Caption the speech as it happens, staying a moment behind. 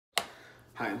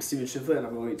Hi, I'm Stephen Schiffler, and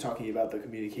I'm going to be talking about the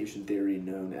communication theory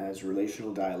known as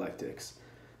relational dialectics.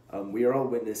 We are all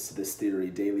witness to this theory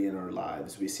daily in our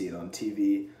lives. We see it on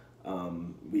TV,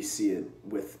 we see it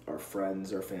with our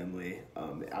friends, our family,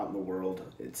 out in the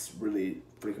world. It's really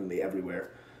frequently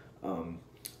everywhere.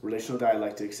 Relational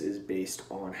dialectics is based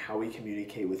on how we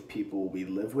communicate with people we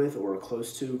live with or are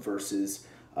close to versus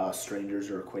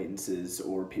strangers or acquaintances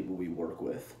or people we work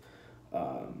with.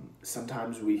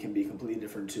 Sometimes we can be completely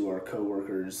different to our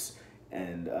coworkers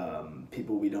and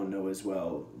people we don't know as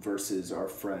well versus our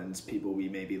friends, people we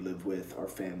maybe live with, our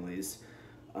families,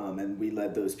 and we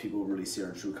let those people really see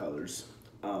our true colors.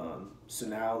 So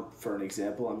now, for an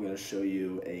example, I'm going to show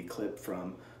you a clip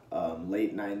from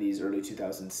late 90s, early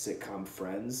 2000s sitcom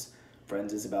Friends.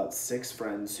 Friends is about 6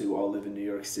 friends who all live in New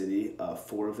York City.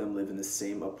 4 of them live in the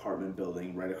same apartment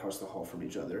building right across the hall from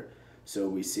each other. So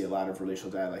we see a lot of relational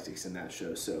dialectics in that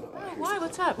show. So why?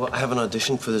 What's up? Well, I have an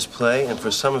audition for this play, and for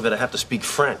some of it I have to speak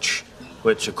French,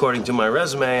 which, according to my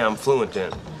resume, I'm fluent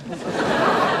in.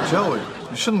 Joey,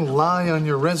 you shouldn't lie on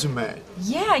your resume.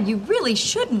 Yeah, you really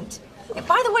shouldn't.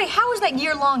 By the way, how was that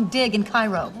year-long dig in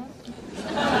Cairo?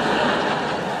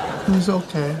 It was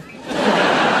okay.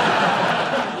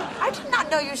 I did not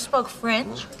know you spoke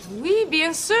French. Oui,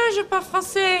 bien sûr, je parle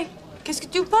français. Qu'est-ce que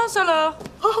tu penses alors?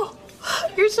 Oh,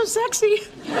 you're so sexy.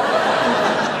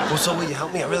 Well, so will you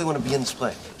help me? I really want to be in this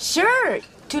play. Sure.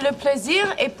 Tout le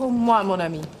plaisir est pour moi, mon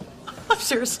ami.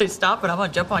 Seriously, stop it. I'm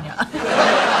gonna jump on you. All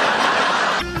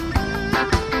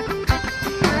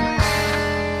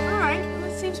right,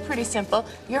 that seems pretty simple.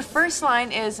 Your first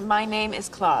line is, my name is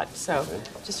Claude. So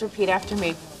just repeat after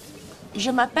me.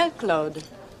 Je m'appelle Claude.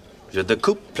 Je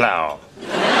découpe plow.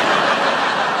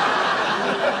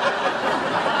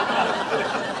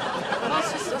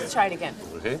 Let's try it again.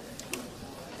 Okay.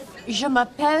 Je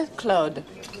m'appelle Claude.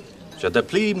 Je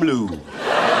déplie blue.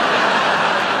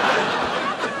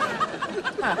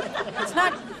 It's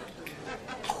not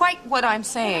quite what I'm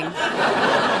saying.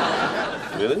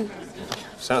 Really?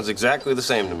 Sounds exactly the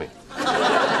same to me.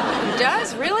 It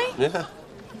does? Really? Yeah.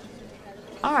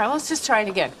 All right, let's just try it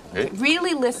again. Okay.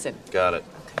 Really listen. Got it.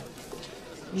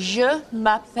 Je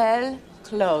m'appelle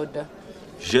Claude.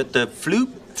 Je te floop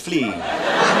flee.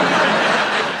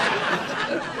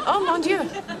 Oh, mon Dieu.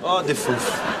 Oh, de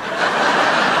fouf.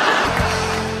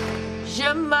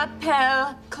 Je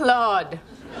m'appelle Claude.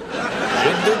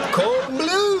 Je découpe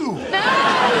blue. No!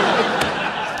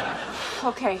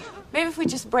 Okay, maybe if we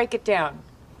just break it down.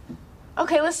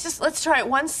 Okay, let's try it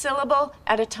one syllable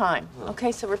at a time.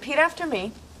 Okay, so repeat after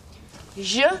me.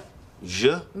 Je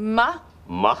Je m'appelle.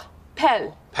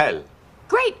 m'appelle.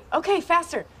 Great. Okay,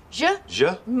 faster. Je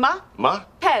m'appelle.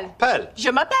 m'appelle. Je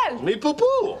m'appelle. Me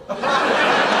poupou.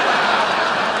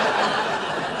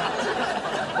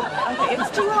 Okay,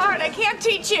 it's too hard. I can't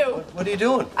teach you. What are you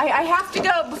doing? I have to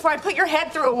go before I put your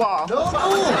head through a wall. No,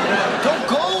 don't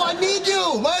go. I need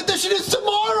you. My audition is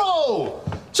tomorrow.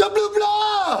 Je bleu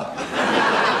blanc.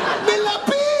 Mais la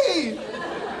pie.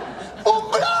 Au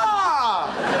blanc.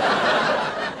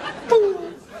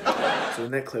 So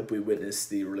in that clip, we witnessed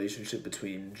the relationship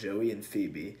between Joey and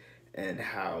Phoebe and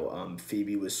how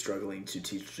Phoebe was struggling to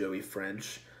teach Joey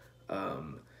French.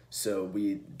 So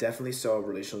we definitely saw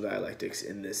relational dialectics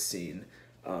in this scene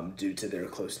due to their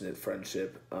close-knit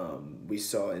friendship. We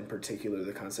saw in particular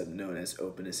the concept known as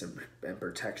openness and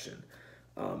protection.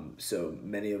 So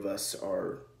many of us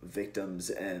are victims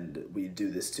and we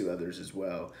do this to others as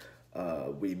well.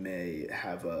 We may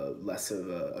have less of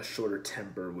a shorter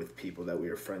temper with people that we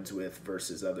are friends with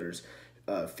versus others.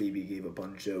 Phoebe gave up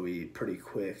on Joey pretty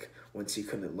quick once he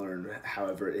couldn't learn.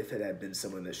 However, if it had been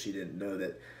someone that she didn't know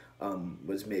that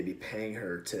was maybe paying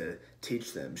her to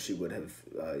teach them, she would have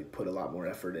put a lot more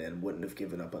effort in, wouldn't have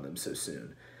given up on them so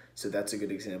soon. So that's a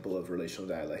good example of relational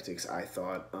dialectics, I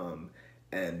thought.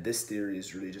 And this theory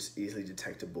is really just easily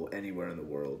detectable anywhere in the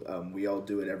world. We all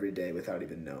do it every day without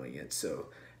even knowing it. So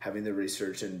having the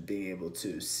research and being able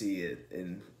to see it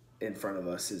in front of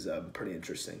us is pretty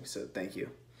interesting. So thank you.